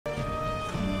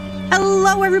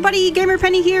Hello everybody, Gamer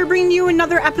Penny here, bringing you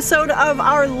another episode of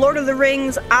our Lord of the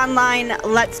Rings online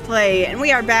Let's Play. And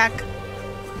we are back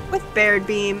with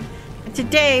Baradbeam. And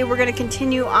today we're going to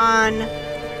continue on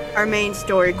our main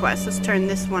story quest. Let's turn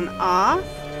this one off.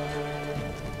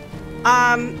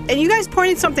 And you guys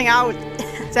pointed something out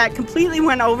that completely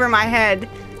went over my head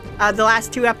the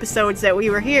last two episodes that we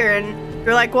were here. And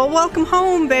you're like, well, welcome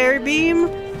home,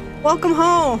 Baradbeam. Welcome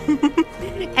home.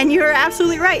 And you're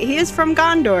absolutely right. He is from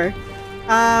Gondor.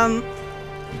 I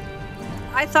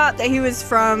thought that he was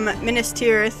from Minas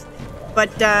Tirith,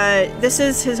 but this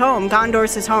is his home.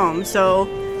 Gondor's his home. So,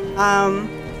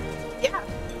 yeah,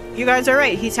 you guys are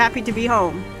right. He's happy to be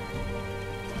home.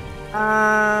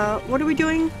 What are we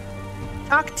doing?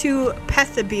 Talk to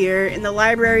Pethabir in the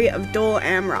library of Dol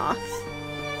Amroth.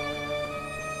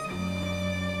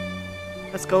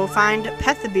 Let's go find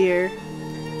Pethabir.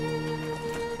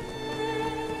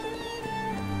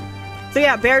 So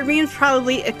yeah, Baradbeam's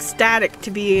probably ecstatic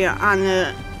to be on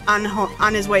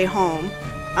his way home,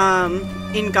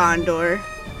 in Gondor.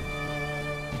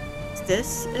 Is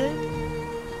this it?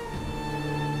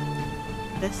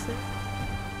 This it?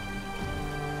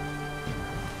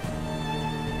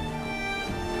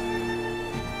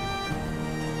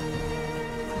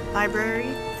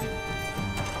 Library?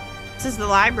 This is the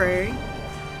library.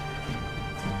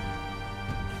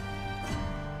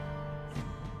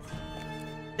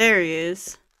 There he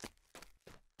is.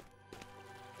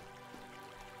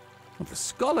 Well, the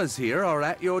scholars here are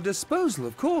at your disposal,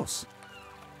 of course.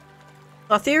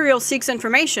 Lothiriel seeks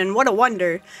information. What a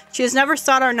wonder. She has never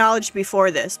sought our knowledge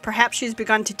before this. Perhaps she's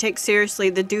begun to take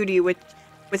seriously the duty with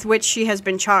which she has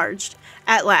been charged.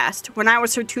 At last, when I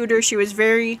was her tutor, she was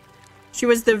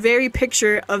the very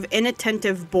picture of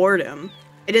inattentive boredom.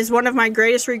 It is one of my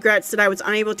greatest regrets that I was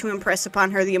unable to impress upon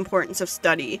her the importance of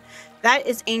study. That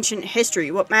is ancient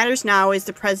history. What matters now is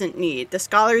the present need. The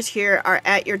scholars here are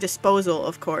at your disposal,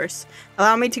 of course.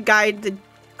 Allow me to guide the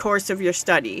course of your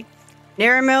study.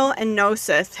 Naramil and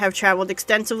Noseth have traveled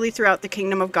extensively throughout the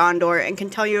Kingdom of Gondor and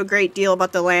can tell you a great deal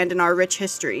about the land and our rich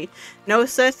history.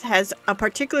 Noseth has a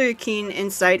particularly keen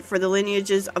insight for the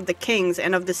lineages of the kings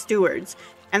and of the stewards,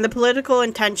 and the political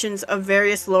intentions of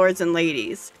various lords and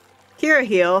ladies.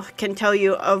 Kirahil can tell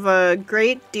you of a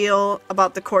great deal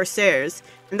about the Corsairs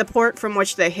and the port from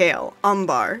which they hail,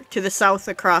 Umbar, to the south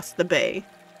across the bay.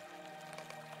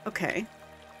 Okay.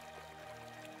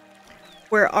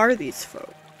 Where are these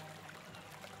folk?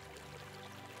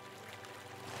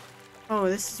 Oh,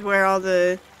 this is where all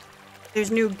the... There's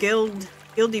new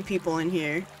guildy people in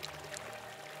here.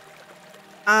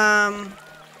 Are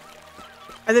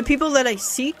the people that I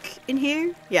seek in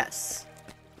here? Yes.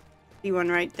 See one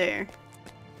right there.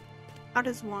 How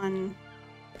does one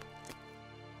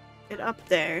get up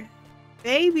there?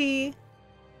 Baby!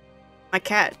 My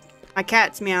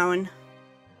cat's meowing.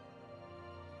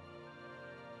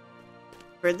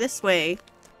 We're this way.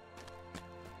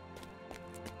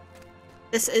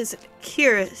 This is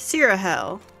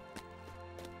Cirahel.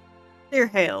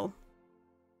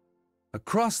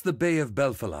 Across the Bay of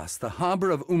Belfalas, the harbor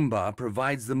of Umbar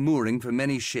provides the mooring for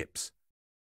many ships.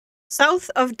 South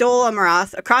of Dol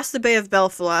Amroth, across the Bay of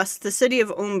Belfalas, the city of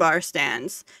Umbar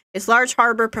stands. Its large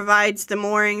harbor provides the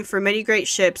mooring for many great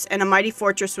ships, and a mighty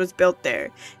fortress was built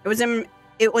there. It was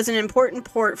an important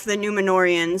port for the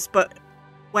Númenóreans, but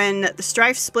when the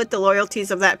strife split the loyalties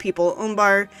of that people,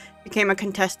 Umbar became a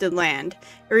contested land.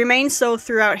 It remained so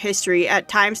throughout history, at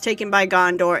times taken by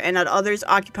Gondor, and at others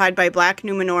occupied by Black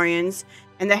Númenóreans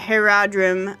and the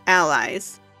Haradrim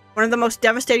allies. One of the most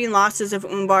devastating losses of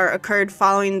Umbar occurred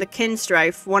following the Kin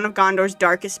Strife, one of Gondor's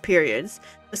darkest periods.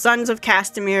 The sons of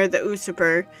Castamir the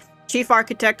Usurper, chief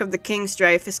architect of the King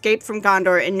Strife, escaped from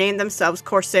Gondor and named themselves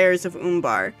Corsairs of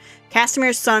Umbar.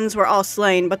 Castamir's sons were all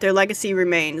slain, but their legacy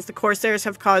remains. The Corsairs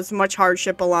have caused much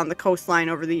hardship along the coastline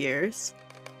over the years.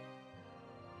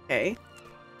 Okay. Is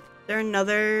there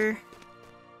another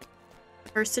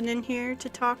person in here to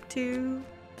talk to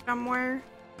somewhere?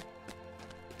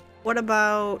 What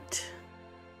about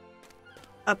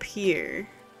up here?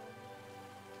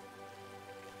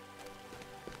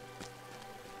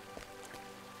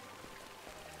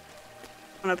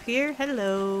 One up here?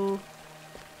 Hello.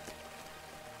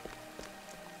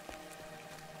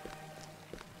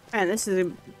 Man, this is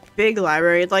a big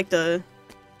library. It's like the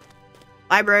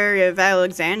Library of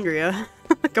Alexandria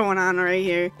going on right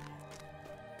here.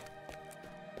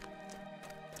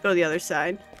 Let's go to the other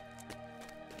side.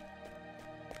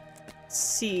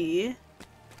 See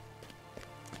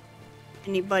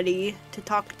anybody to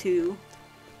talk to.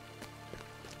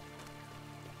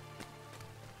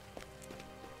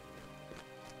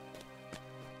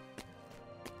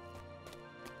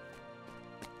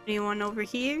 Anyone over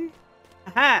here?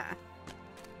 Aha!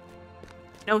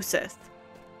 No Sith.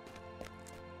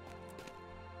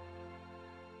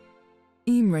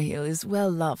 Imrahil is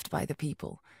well loved by the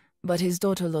people, but his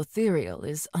daughter Lothiriel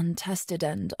is untested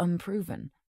and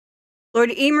unproven. Lord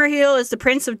Imrahil is the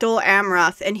Prince of Dol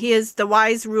Amroth, and he is the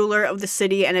wise ruler of the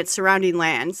city and its surrounding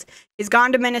lands. He's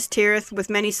gone to Minas Tirith with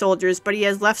many soldiers, but he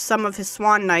has left some of his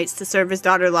Swan knights to serve his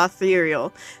daughter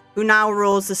Lothiriel, who now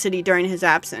rules the city during his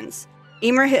absence.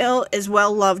 Imrahil is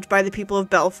well loved by the people of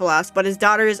Belfalas, but his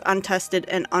daughter is untested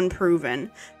and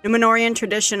unproven. Númenórean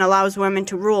tradition allows women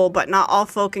to rule, but not all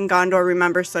folk in Gondor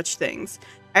remember such things.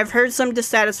 I've heard some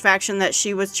dissatisfaction that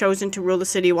she was chosen to rule the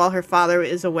city while her father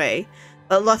is away.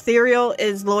 But Lothiriel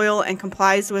is loyal and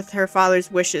complies with her father's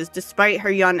wishes, despite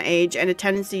her young age and a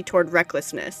tendency toward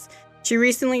recklessness. She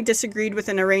recently disagreed with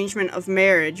an arrangement of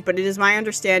marriage, but it is my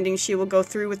understanding she will go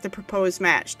through with the proposed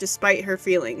match, despite her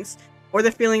feelings, or the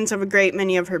feelings of a great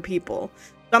many of her people.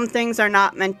 Some things are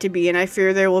not meant to be, and I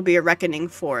fear there will be a reckoning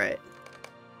for it.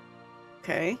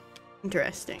 Okay,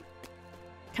 interesting.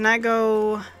 Can I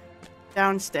go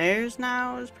downstairs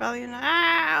now? Is probably not.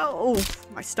 Ow! Oh,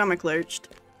 my stomach lurched.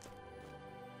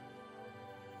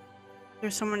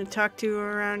 There's someone to talk to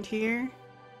around here.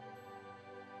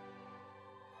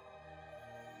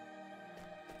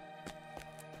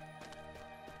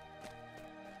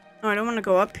 Oh, I don't want to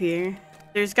go up here.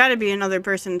 There's got to be another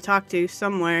person to talk to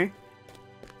somewhere.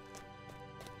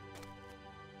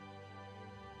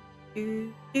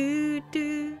 I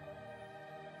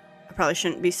probably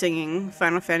shouldn't be singing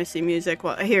Final Fantasy music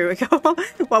while here we go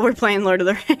while we're playing Lord of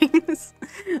the Rings.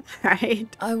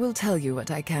 Right. I will tell you what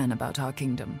I can about our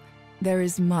kingdom. There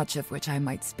is much of which I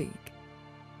might speak.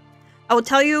 I will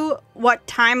tell you what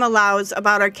time allows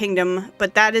about our kingdom,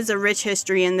 but that is a rich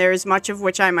history and there is much of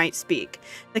which I might speak.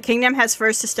 The kingdom has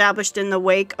first established in the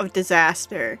wake of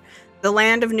disaster. The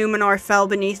land of Númenor fell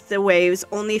beneath the waves.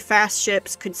 Only fast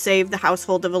ships could save the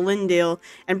household of Elendil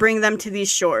and bring them to these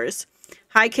shores.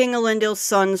 High King Elendil's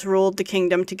sons ruled the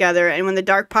kingdom together, and when the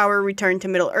Dark Power returned to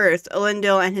Middle-earth,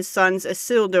 Elendil and his sons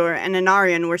Isildur and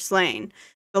Anarion were slain.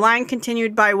 The line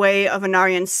continued by way of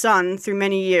Anarion's son through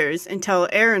many years, until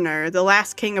Eärnur, the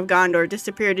last king of Gondor,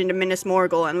 disappeared into Minas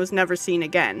Morgul and was never seen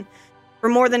again. For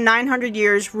more than 900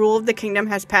 years, rule of the kingdom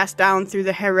has passed down through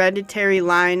the hereditary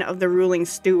line of the ruling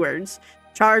stewards,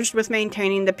 charged with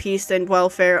maintaining the peace and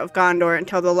welfare of Gondor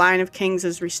until the line of kings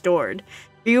is restored.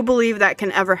 Do you believe that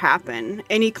can ever happen?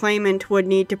 Any claimant would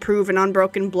need to prove an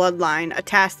unbroken bloodline, a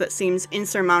task that seems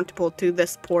insurmountable to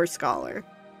this poor scholar.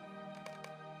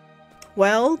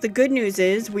 Well, the good news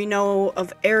is we know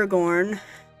of Aragorn,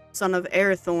 son of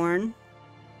Arathorn.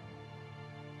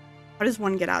 How does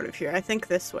one get out of here? I think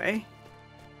this way.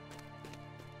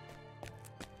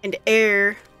 And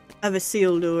heir of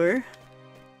Isildur.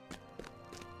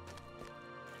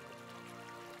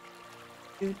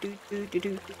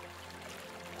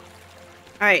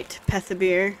 Alright,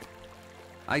 Pethabir.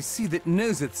 I see that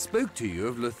Noseth spoke to you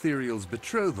of Lothiriel's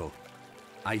betrothal.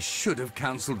 I should have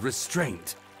counseled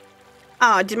restraint.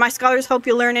 Ah, did my scholars help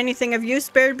you learn anything of use,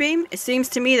 Baradbeam? It seems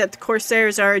to me that the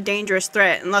Corsairs are a dangerous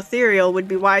threat, and Lothiriel would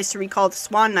be wise to recall the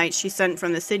Swan knights she sent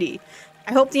from the city.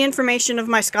 I hope the information of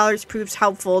my scholars proves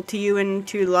helpful to you and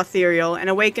to Lothiriel,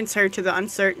 and awakens her to the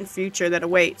uncertain future that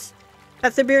awaits.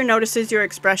 Pethabir notices your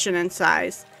expression and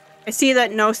sighs. I see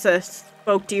that Noseth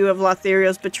spoke to you of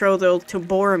Lothiriel's betrothal to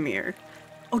Boromir.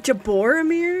 Oh, to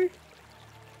Boromir?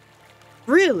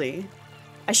 Really?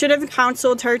 I should have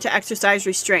counseled her to exercise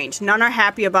restraint. None are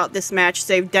happy about this match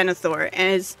save Denethor,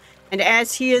 and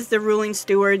as he is the ruling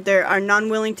steward, there are none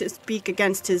willing to speak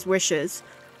against his wishes.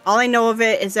 All I know of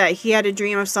it is that he had a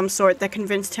dream of some sort that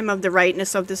convinced him of the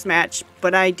rightness of this match,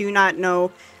 but I do not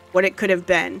know what it could have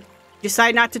been.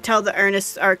 Decide not to tell the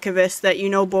earnest archivist that you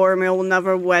know Boromir will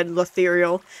never wed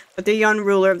Lothiriel, but the young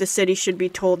ruler of the city should be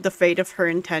told the fate of her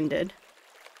intended.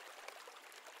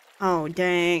 Oh,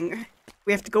 dang.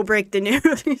 We have to go break the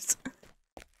news.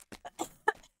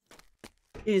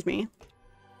 Excuse me.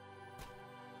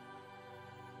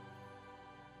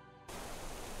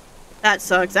 That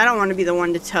sucks. I don't want to be the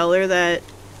one to tell her that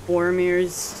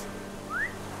Boromir's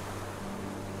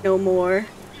no more.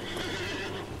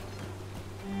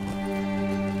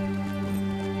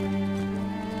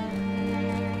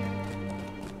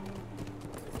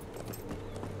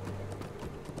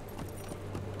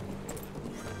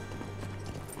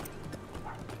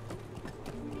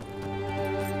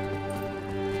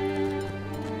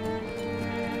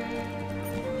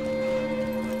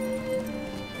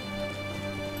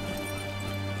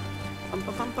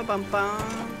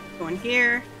 Going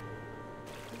here.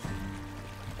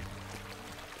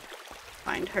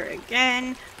 Find her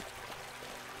again.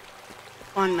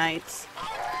 Swan Knights.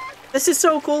 This is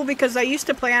so cool because I used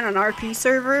to play on an RP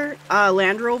server,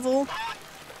 Land Roval.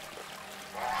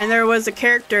 And there was a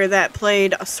character that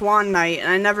played a Swan Knight, and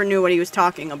I never knew what he was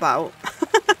talking about.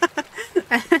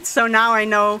 So now I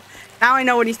know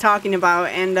what he's talking about,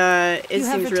 and it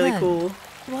seems really cool.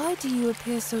 Why do you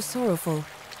appear so sorrowful?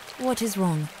 What is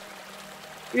wrong?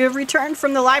 We have returned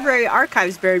from the library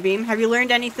archives, Baradbeam. Have you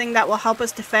learned anything that will help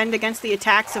us defend against the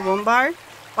attacks of Umbar?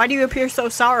 Why do you appear so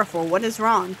sorrowful? What is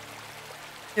wrong?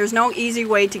 There's no easy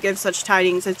way to give such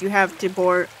tidings as you have to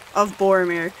of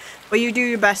Boromir, but you do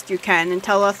your best you can, and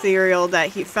tell Ethereal that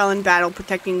he fell in battle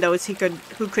protecting those who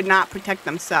could not protect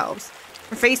themselves.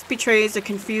 Her face betrays a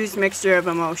confused mixture of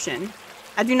emotion.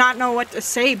 I do not know what to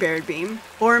say, Baradbeam.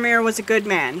 Boromir was a good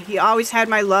man. He always had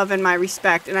my love and my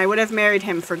respect, and I would have married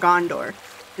him for Gondor.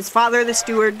 His father, the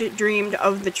steward, dreamed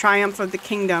of the triumph of the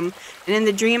kingdom, and in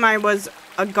the dream I was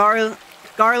a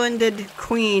garlanded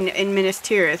queen in Minas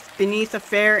Tirith, beneath a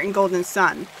fair and golden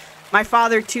sun. My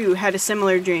father, too, had a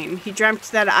similar dream. He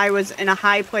dreamt that I was in a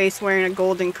high place wearing a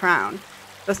golden crown.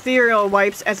 Ethereal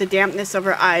wipes at the dampness of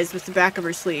her eyes with the back of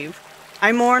her sleeve.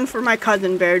 I mourn for my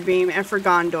cousin, Baradbeam, and for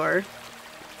Gondor.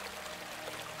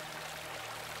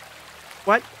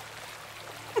 What?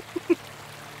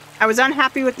 I was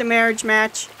unhappy with the marriage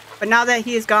match, but now that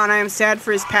he is gone, I am sad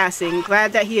for his passing,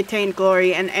 glad that he attained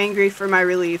glory, and angry for my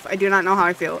relief. I do not know how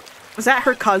I feel. Was that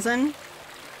her cousin?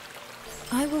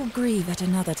 I will grieve at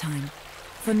another time.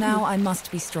 For now, I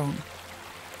must be strong.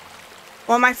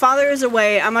 While my father is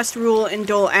away, I must rule in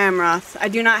Dol Amroth. I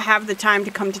do not have the time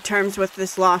to come to terms with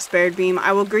this loss, Baradbeam.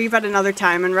 I will grieve at another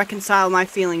time and reconcile my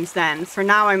feelings then. For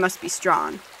now, I must be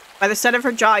strong. By the set of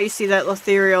her jaw, you see that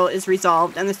Ethereal is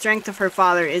resolved, and the strength of her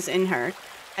father is in her.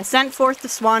 I sent forth the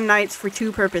Swan Knights for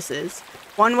two purposes.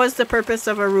 One was the purpose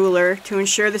of a ruler, to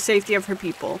ensure the safety of her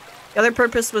people. The other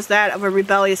purpose was that of a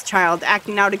rebellious child,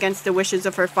 acting out against the wishes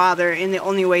of her father in the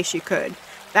only way she could.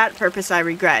 That purpose I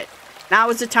regret. Now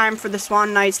is the time for the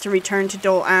Swan Knights to return to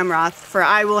Dol Amroth, for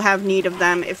I will have need of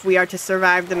them if we are to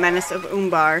survive the menace of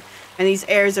Umbar and these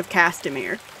heirs of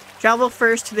Castamere. Travel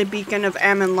first to the beacon of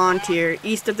Amon Lontir,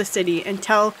 east of the city, and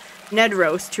tell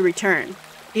Nedros to return.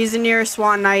 He is the nearest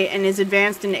Swan Knight and is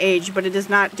advanced in age, but it does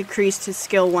not decrease his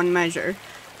skill one measure.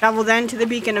 Travel then to the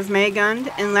beacon of Magund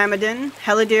in Lamadin.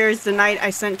 Helidir is the knight I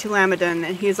sent to Lamadin,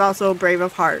 and he is also brave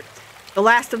of heart. The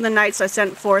last of the knights I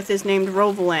sent forth is named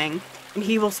Rovalang, and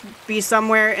he will be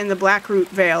somewhere in the Blackroot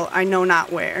Vale, I know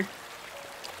not where.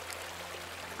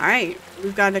 Alright,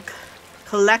 we've got to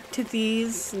collect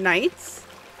these knights.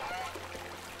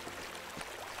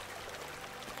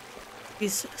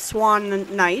 These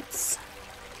Swan Knights.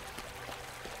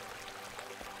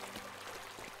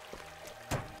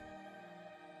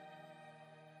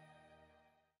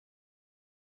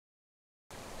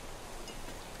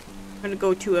 I'm gonna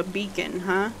go to a beacon,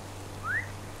 huh?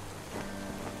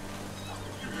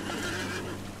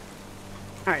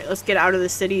 Alright, let's get out of the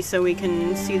city so we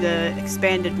can see the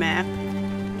expanded map.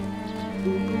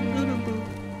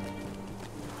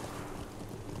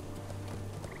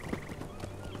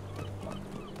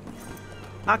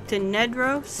 Talk to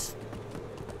Nedros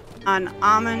on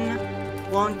Amon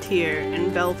Lontir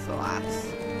and Belfalas.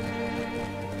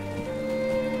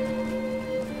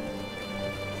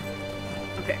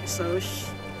 Okay, so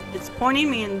it's pointing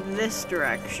me in this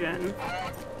direction.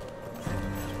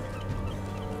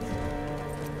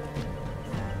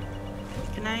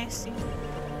 Can I see?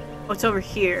 Oh, it's over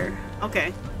here.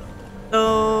 Okay.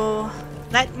 So,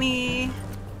 let me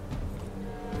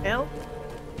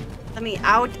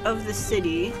out of the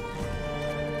city.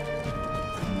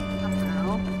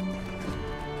 Somehow.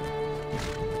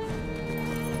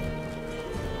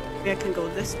 Maybe I can go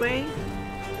this way.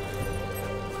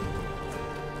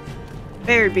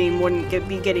 Baradbeam wouldn't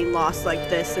be getting lost like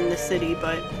this in the city,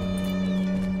 but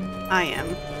I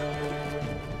am.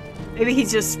 Maybe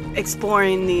he's just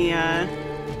exploring the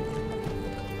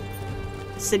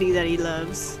city that he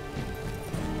loves.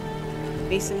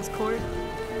 Mason's Court.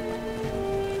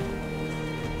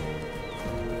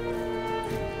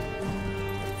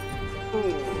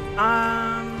 Ooh,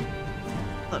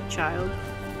 look, child.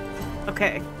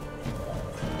 Okay.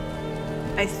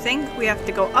 I think we have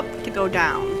to go up to go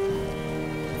down.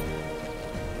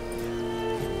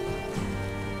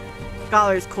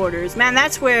 Scholar's Quarters. Man,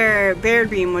 that's where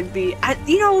Baradbeam would be.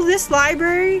 You know, this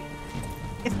library,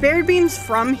 if Baradbeam's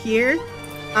from here,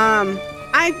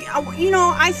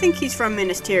 I think he's from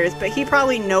Minas Tirith, but he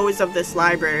probably knows of this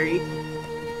library.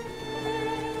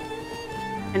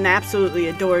 And absolutely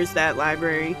adores that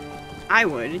library. I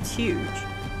would. It's huge.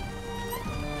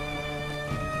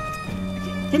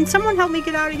 Okay. Can someone help me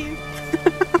get out of here?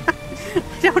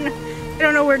 I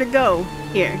don't know where to go.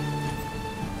 Here.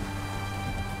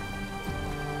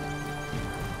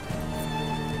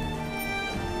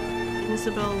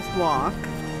 Isabel's Walk.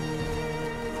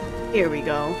 Here we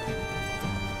go.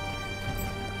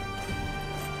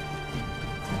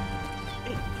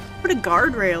 Put a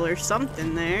guardrail or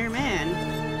something there,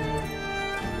 man.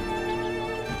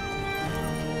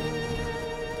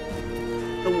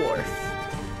 The wharf.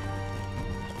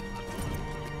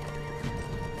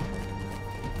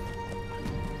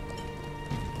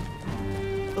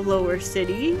 The lower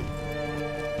city.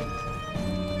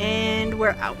 And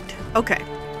we're out. Okay.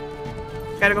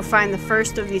 Gotta go find the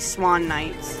first of these Swan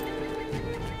Knights.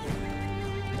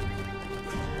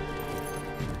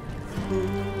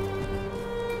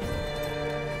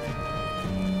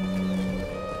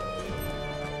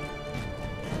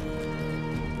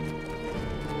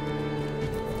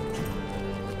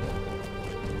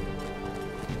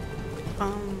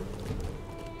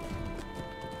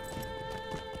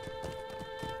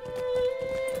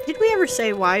 Did we ever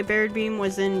say why Baradbeam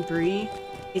was in Bree?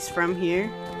 He's from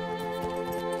here.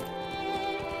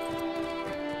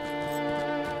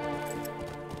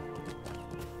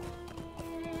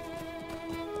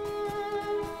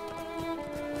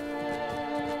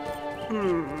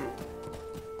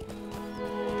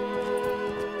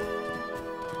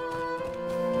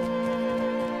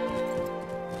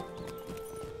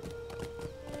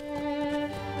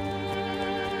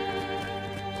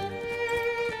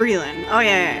 Breland. Oh,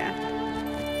 yeah.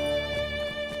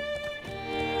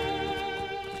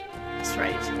 That's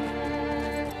right.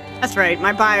 That's right.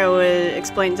 My bio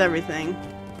explains everything.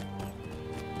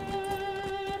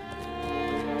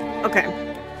 Okay.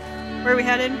 Where are we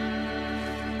headed?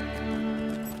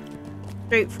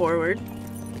 Straight forward.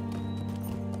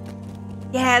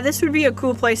 Yeah, this would be a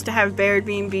cool place to have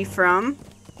Baradbeam be from.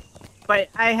 But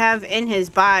I have in his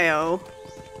bio...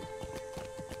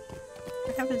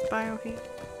 I have his bio here.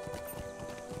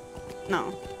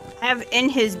 No. I have in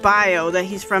his bio that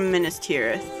he's from Minas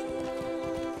Tirith.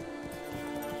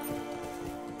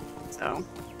 So.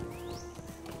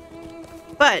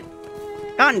 But,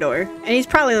 Gondor. And he's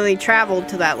probably traveled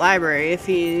to that library if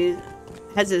he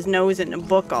has his nose in a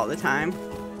book all the time.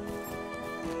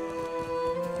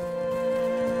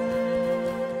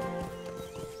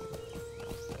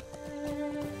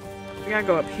 We gotta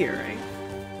go up here, right?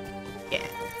 Yeah.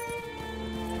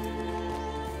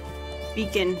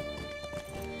 Beacon.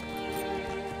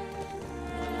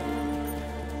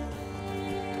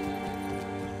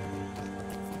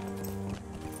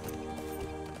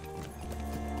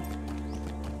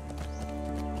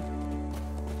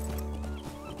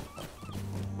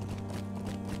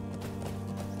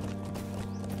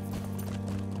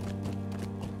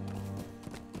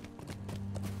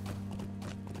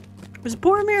 Was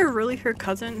Boromir really her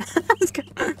cousin?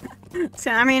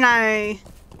 I mean, I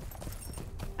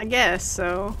guess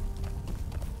so.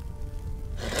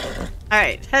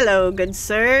 Alright, hello, good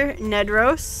sir.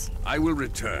 Nedros. I will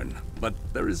return, but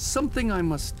there is something I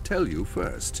must tell you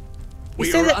first.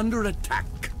 We say are that- under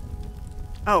attack.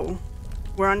 Oh,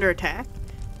 we're under attack?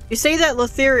 You say that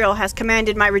Lothiriel has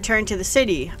commanded my return to the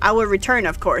city. I will return,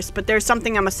 of course, but there's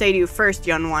something I must say to you first,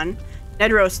 young one.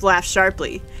 Nedros laughed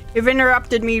sharply. You've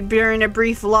interrupted me during a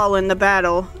brief lull in the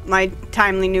battle, my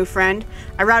timely new friend.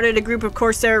 I routed a group of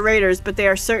Corsair raiders, but they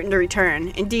are certain to return.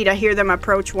 Indeed, I hear them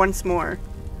approach once more.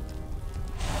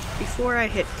 Before I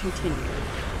hit continue,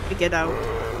 to get out.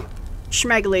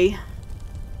 Schmeggly.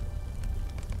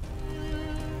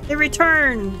 They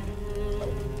return!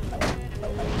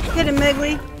 Get him,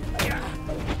 Megley!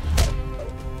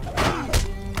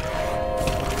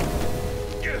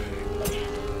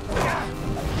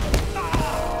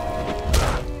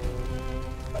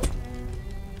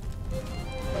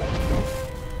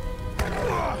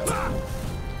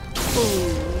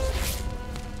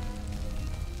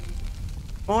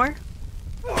 More?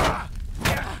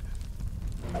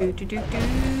 Do do do do.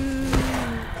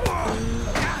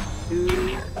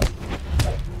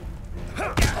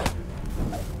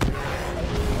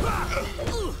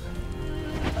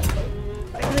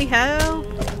 Really help.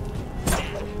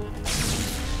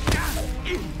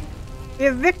 We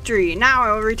have victory. Now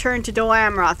I will return to Dol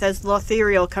Amroth as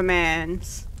Lothiriel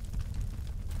commands.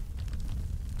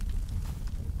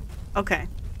 Okay.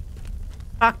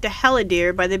 Talk to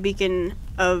Helidir by the beacon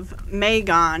of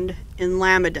Magond in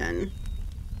Lamadon.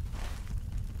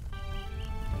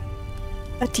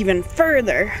 That's even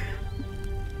further.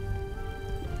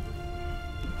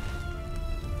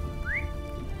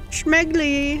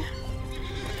 Schmeggly.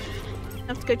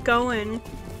 Let's get going.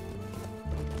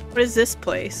 What is this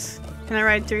place? Can I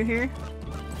ride through here?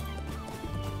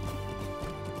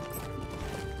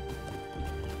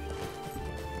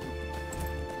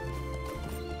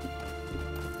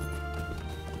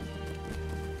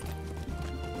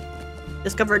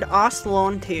 Discovered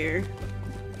Oslontir.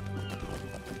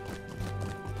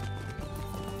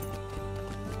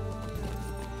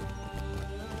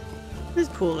 This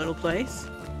is a cool little place.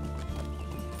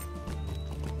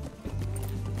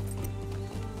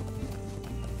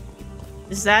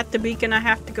 Is that the beacon I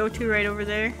have to go to right over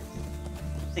there?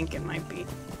 I think it might be.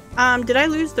 Did I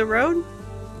lose the road?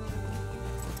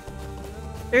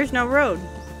 There's no road.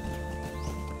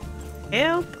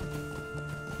 Help!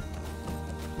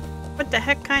 What the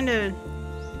heck, kind of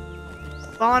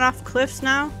falling off cliffs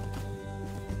now?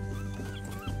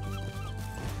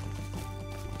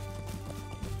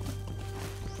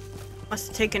 Must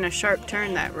have taken a sharp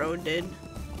turn, that road did.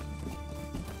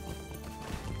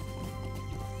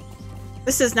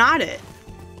 This is not it.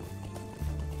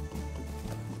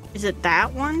 Is it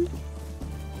that one?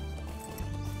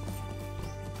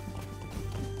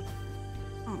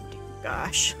 Oh dear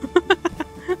gosh.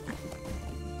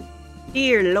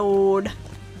 Dear Lord.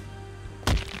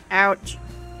 Ouch.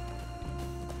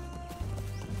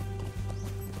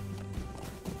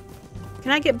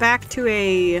 Can I get back to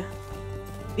a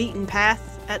beaten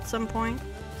path at some point?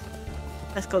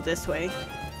 Let's go this way.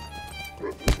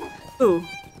 Ooh.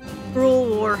 Cruel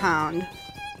Warhound.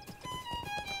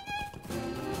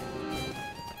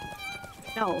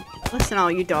 No. Listen,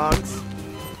 all you dogs.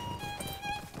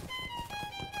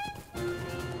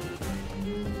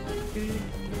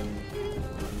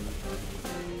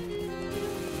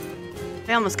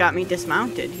 They almost got me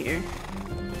dismounted here.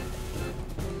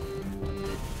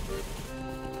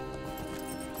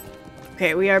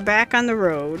 Okay, we are back on the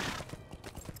road.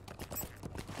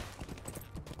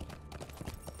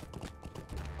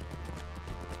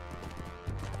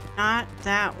 Not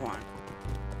that one.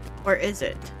 Or is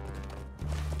it?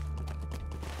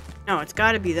 No, it's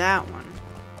gotta be that one.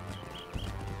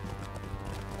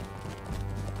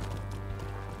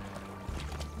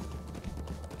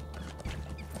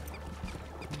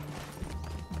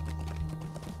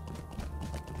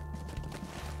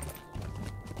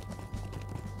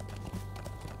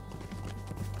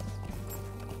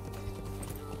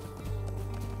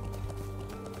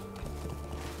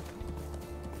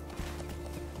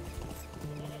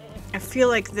 I feel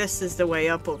like this is the way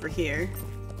up over here.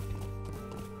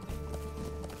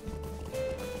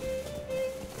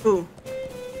 Ooh.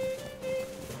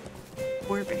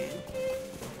 Warband.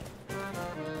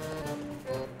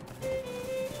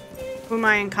 Who am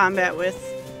I in combat with?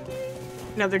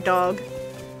 Another dog.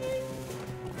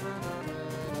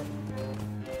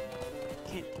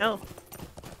 Can't tell.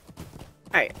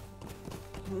 Alright.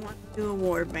 I want to do a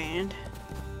warband.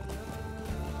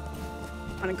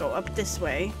 I want to go up this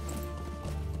way.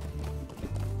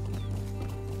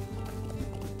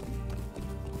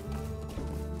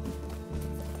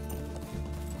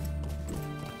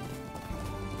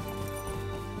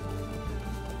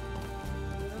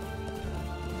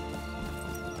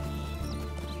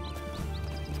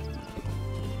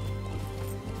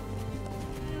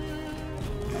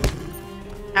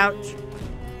 Ouch.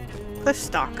 Cliff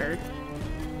Stalker.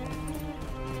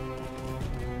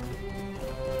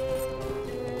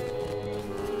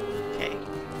 Okay.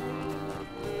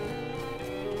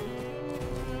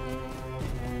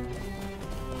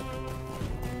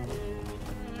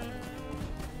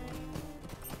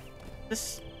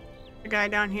 This the guy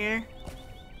down here.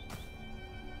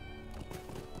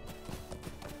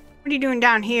 What are you doing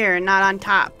down here and not on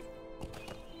top?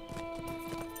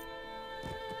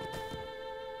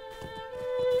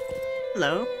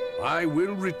 Hello. I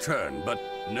will return, but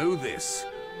know this.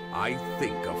 I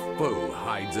think a foe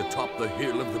hides atop the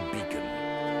hill of the beacon.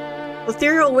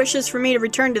 Lothariel wishes for me to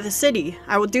return to the city.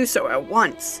 I will do so at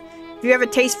once. If you have a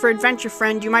taste for adventure,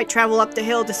 friend, you might travel up the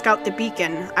hill to scout the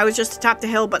beacon. I was just atop the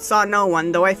hill but saw no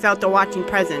one, though I felt a watching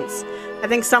presence. I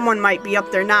think someone might be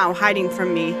up there now, hiding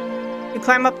from me. You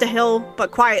climb up the hill,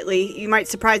 but quietly. You might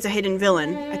surprise a hidden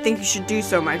villain. I think you should do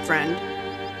so, my friend.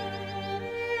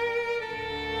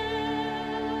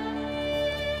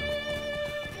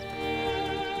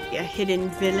 A hidden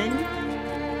villain.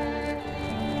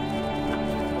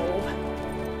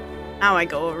 Oh. Now I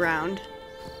go around.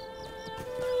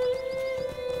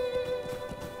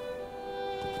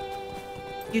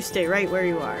 You stay right where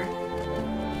you are.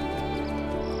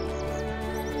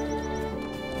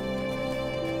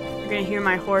 You're gonna hear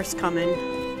my horse coming.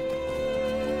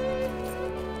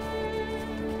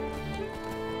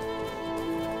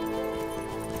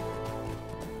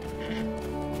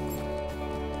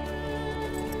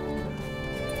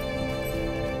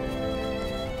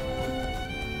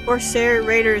 Corsair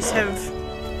raiders have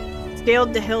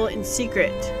scaled the hill in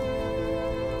secret.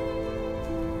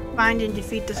 Find and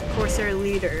defeat the Corsair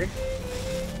leader.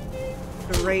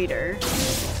 The raider.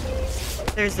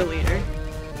 There's the leader.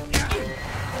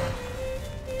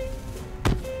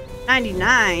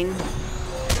 99.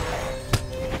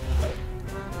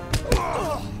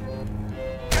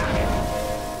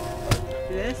 Do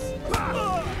this.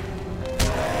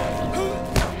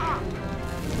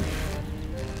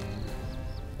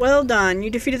 Well done. You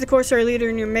defeated the Corsair leader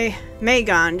in your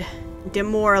Magond.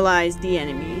 Demoralized the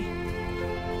enemy.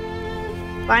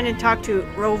 Find and talk to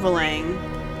Rovalang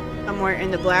somewhere in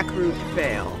the Blackroot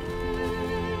Vale.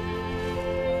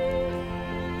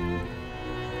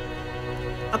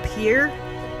 Up here?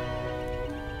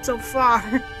 So far.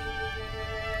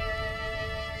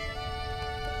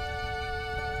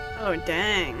 Oh,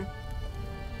 dang.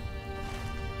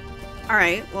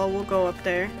 Alright, well, we'll go up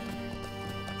there.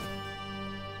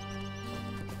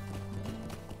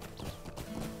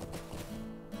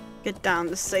 Get down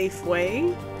the safe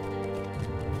way.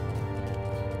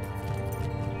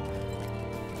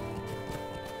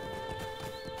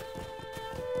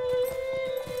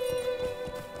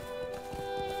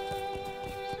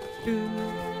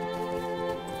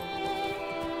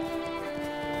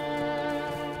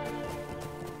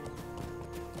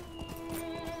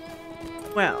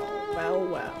 Well.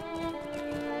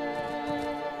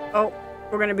 Oh,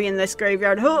 we're gonna be in this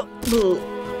graveyard. Huh.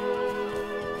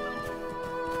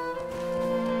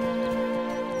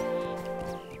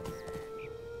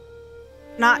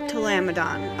 Not to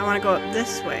Lamadon. I want to go up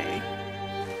this way.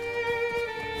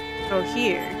 Go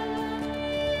here.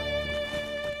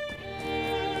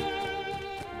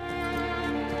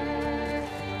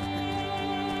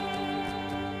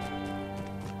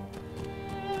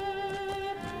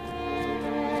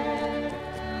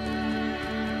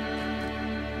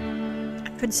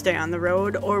 Could stay on the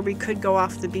road, or we could go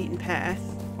off the beaten path.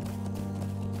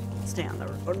 Stay on the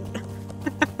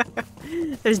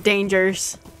road. There's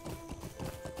dangers.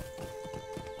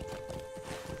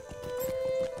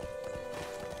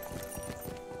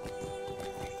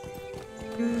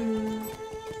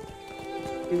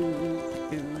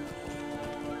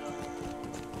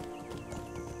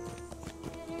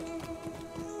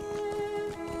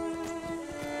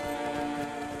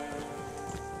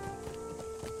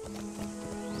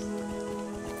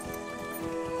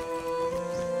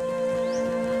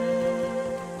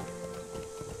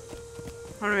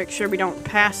 I want to make sure we don't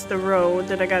pass the road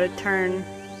that I gotta turn.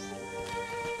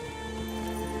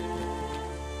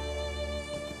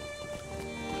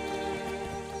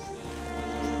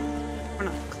 We're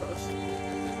not close.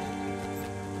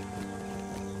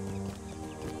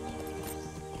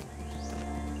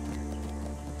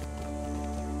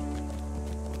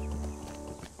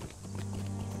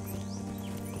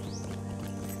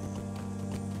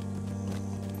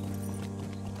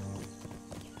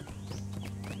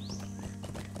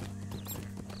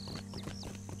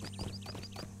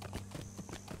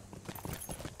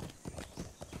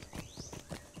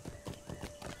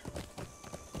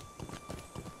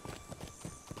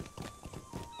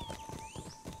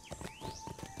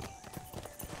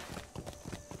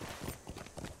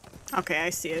 Okay, I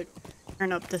see it.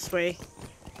 Turn up this way.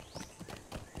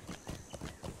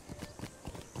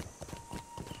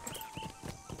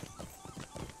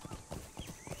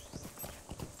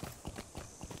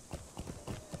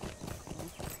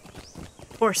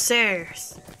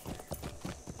 Corsairs.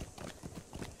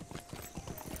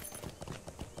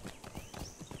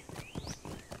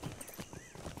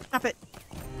 Stop it.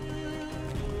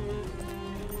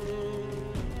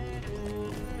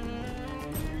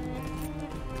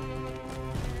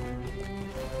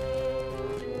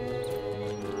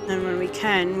 And when we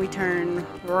can, we turn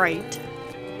right.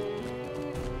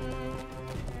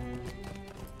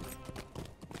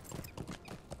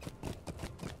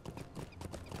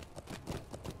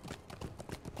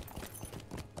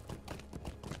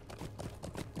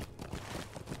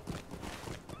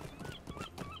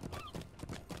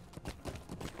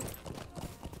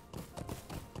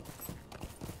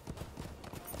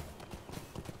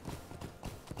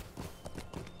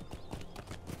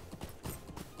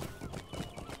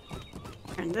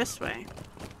 Turn this way.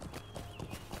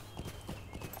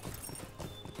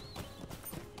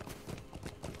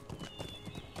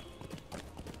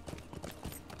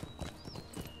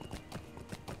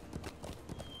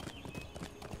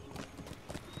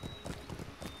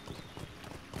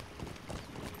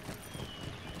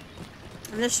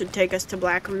 And this should take us to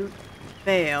Blackroot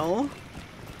Vale.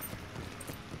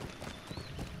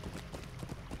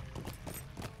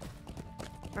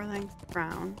 Farthing's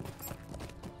Brown.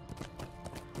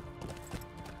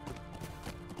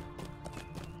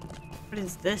 What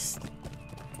is this?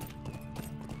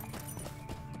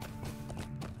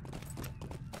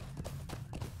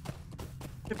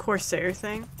 Corsair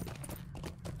thing.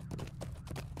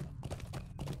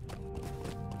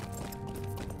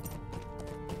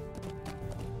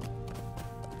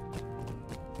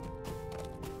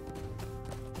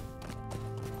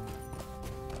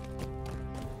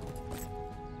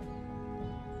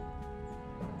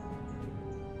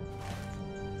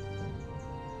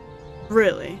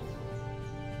 Really?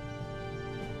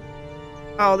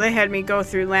 Oh, they had me go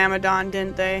through Lamadon,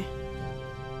 didn't they?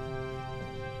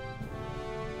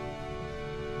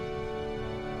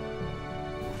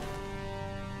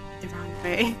 The wrong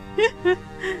way.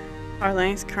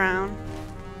 Arlang's crown.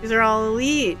 These are all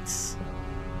elites.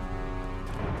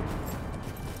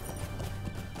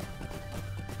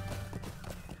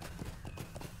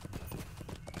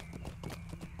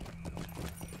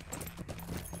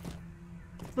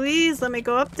 Please, let me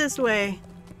go up this way.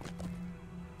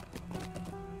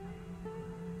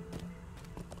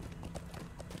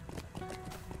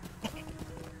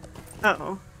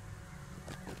 Uh-oh.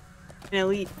 An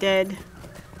elite dead.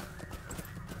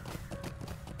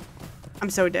 I'm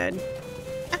so dead.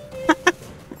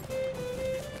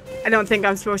 I don't think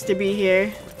I'm supposed to be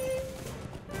here.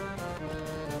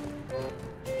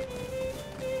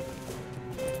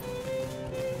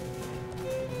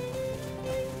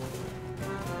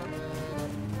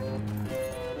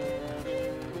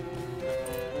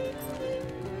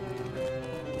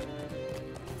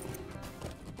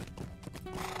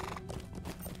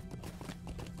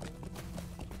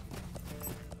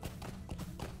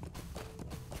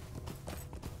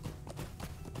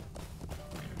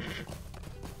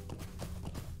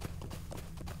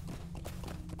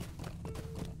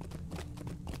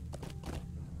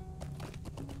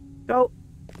 Go.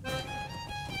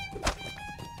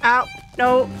 Ow.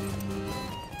 No.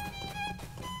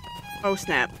 Oh,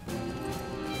 snap.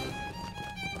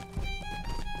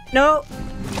 No.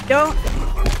 Don't.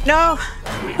 No.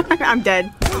 I'm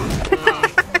dead.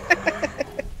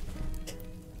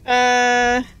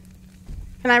 Can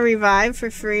I revive for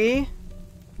free?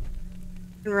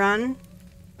 And run?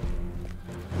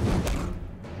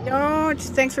 No,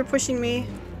 just thanks for pushing me.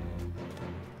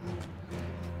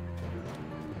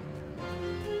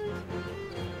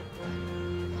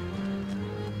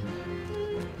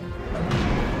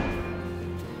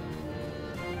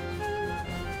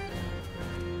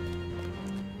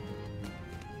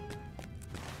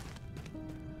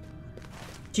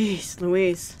 Jeez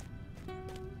Louise.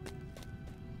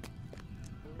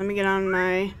 Let me get on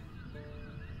my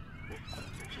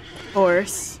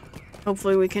horse.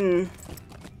 Hopefully we can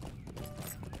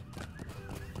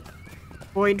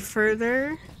avoid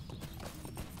further.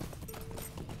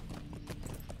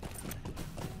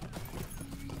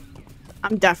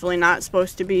 I'm definitely not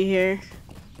supposed to be here.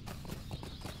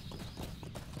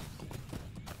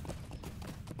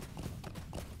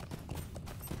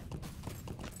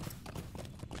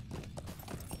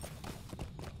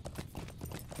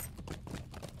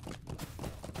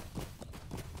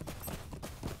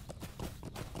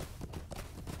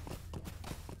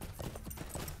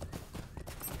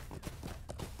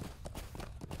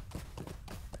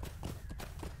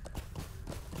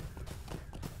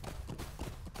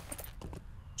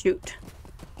 Shoot.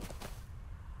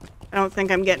 I don't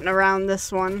think I'm getting around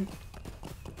this one.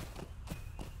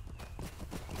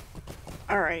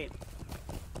 Alright.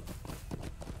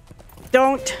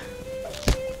 Don't.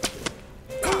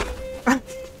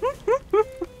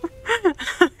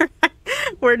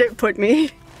 Where'd it put me?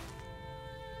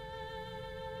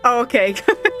 Oh, okay.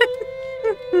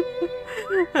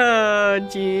 Oh,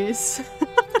 jeez.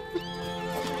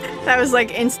 That was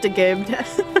like insta-gibbed.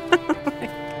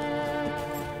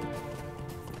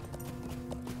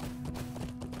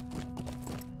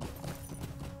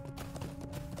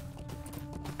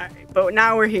 Alright, but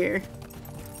now we're here.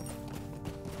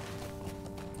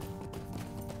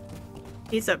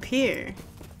 He's up here.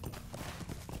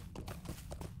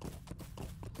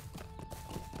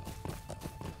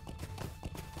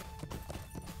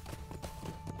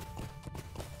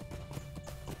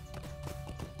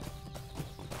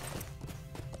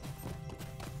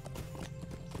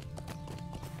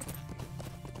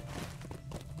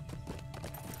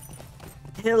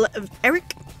 Hill of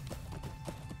Eric.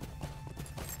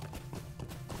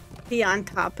 Be on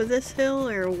top of this hill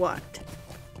or what?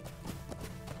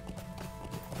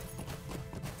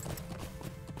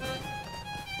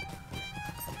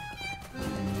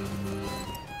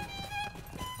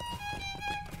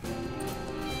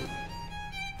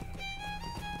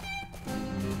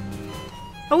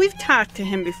 Oh, we've talked to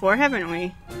him before, haven't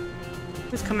we?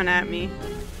 Who's coming at me?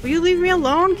 Will you leave me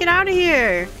alone? Get out of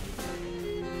here!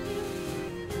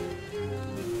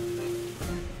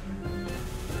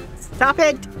 Stop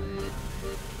it!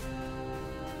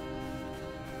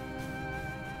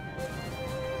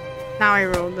 Now I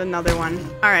rolled another one.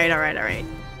 Alright, alright, alright.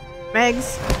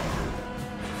 Megs.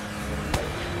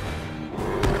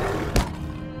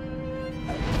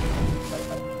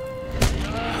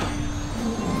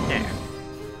 There.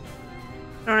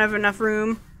 Don't have enough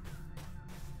room.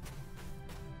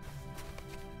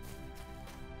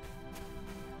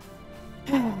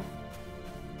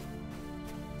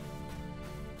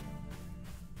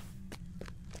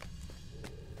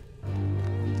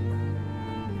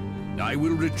 I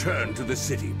will return to the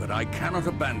city, but I cannot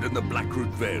abandon the Blackroot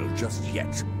Vale just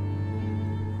yet.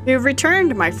 You have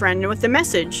returned, my friend, with the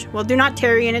message. Well, do not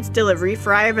tarry in its delivery,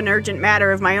 for I have an urgent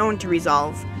matter of my own to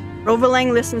resolve.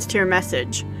 Rovalang listens to your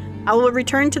message. I will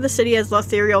return to the city as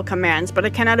Lothariel commands, but I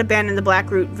cannot abandon the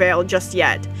Blackroot Vale just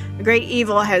yet. A great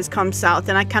evil has come south,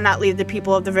 and I cannot leave the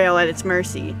people of the Vale at its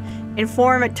mercy. In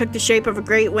form, it took the shape of a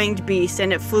great winged beast,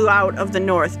 and it flew out of the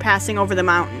north, passing over the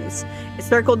mountains. It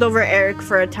circled over Eric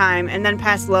for a time, and then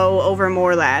passed low over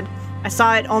Morlad. I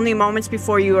saw it only moments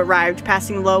before you arrived,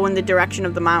 passing low in the direction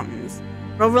of the mountains.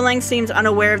 Roverlang seems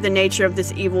unaware of the nature of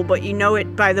this evil, but you know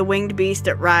it by the winged beast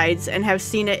it rides, and have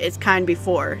seen its kind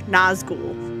before,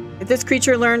 Nazgul. If this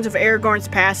creature learns of Aragorn's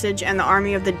passage and the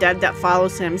army of the dead that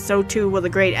follows him, so too will the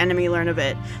great enemy learn of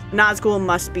it. Nazgul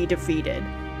must be defeated.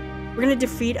 We're gonna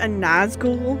defeat a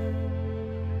Nazgul?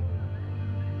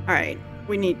 Alright,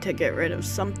 we need to get rid of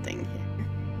something here.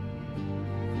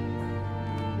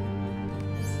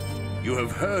 You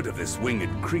have heard of this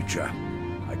winged creature.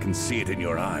 I can see it in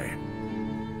your eye.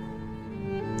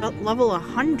 At level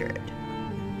 100.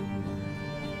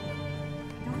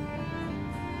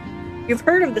 You've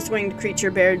heard of this winged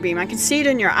creature, Baradbeam. I can see it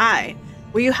in your eye.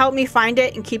 Will you help me find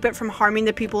it and keep it from harming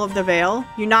the people of the Vale?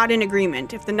 You nod in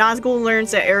agreement. If the Nazgul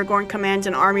learns that Aragorn commands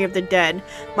an army of the dead,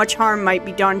 much harm might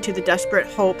be done to the desperate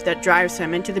hope that drives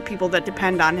him and to the people that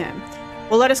depend on him.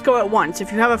 Well, let us go at once. If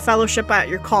you have a fellowship at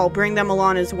your call, bring them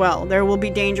along as well. There will be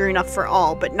danger enough for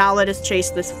all, but now let us chase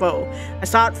this foe. I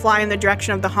saw it fly in the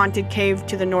direction of the haunted cave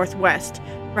to the northwest.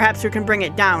 Perhaps we can bring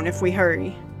it down if we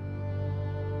hurry.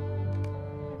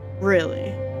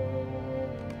 Really?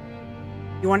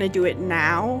 You want to do it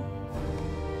now?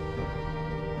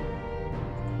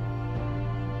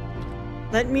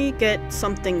 Let me get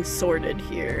something sorted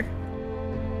here.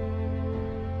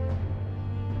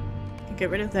 Get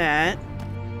rid of that.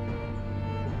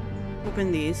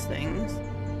 Open these things.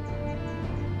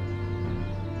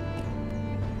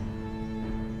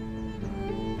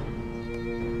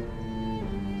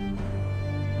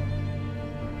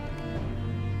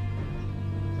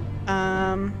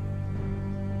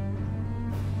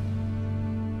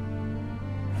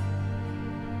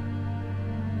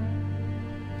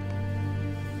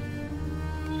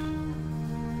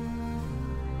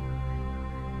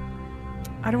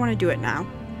 I don't want to do it now.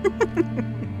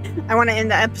 I want to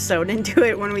end the episode and do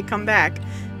it when we come back.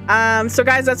 So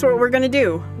guys, that's what we're gonna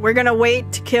do. We're gonna wait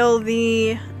to kill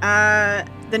the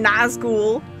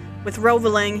Nazgul with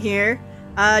Rovalang here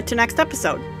to next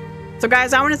episode. So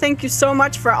guys, I want to thank you so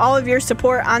much for all of your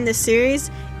support on this series.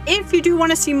 If you do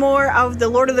want to see more of the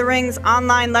Lord of the Rings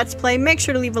online Let's Play, make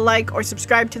sure to leave a like or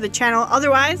subscribe to the channel.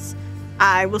 Otherwise,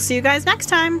 I will see you guys next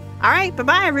time. Alright,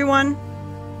 bye-bye everyone.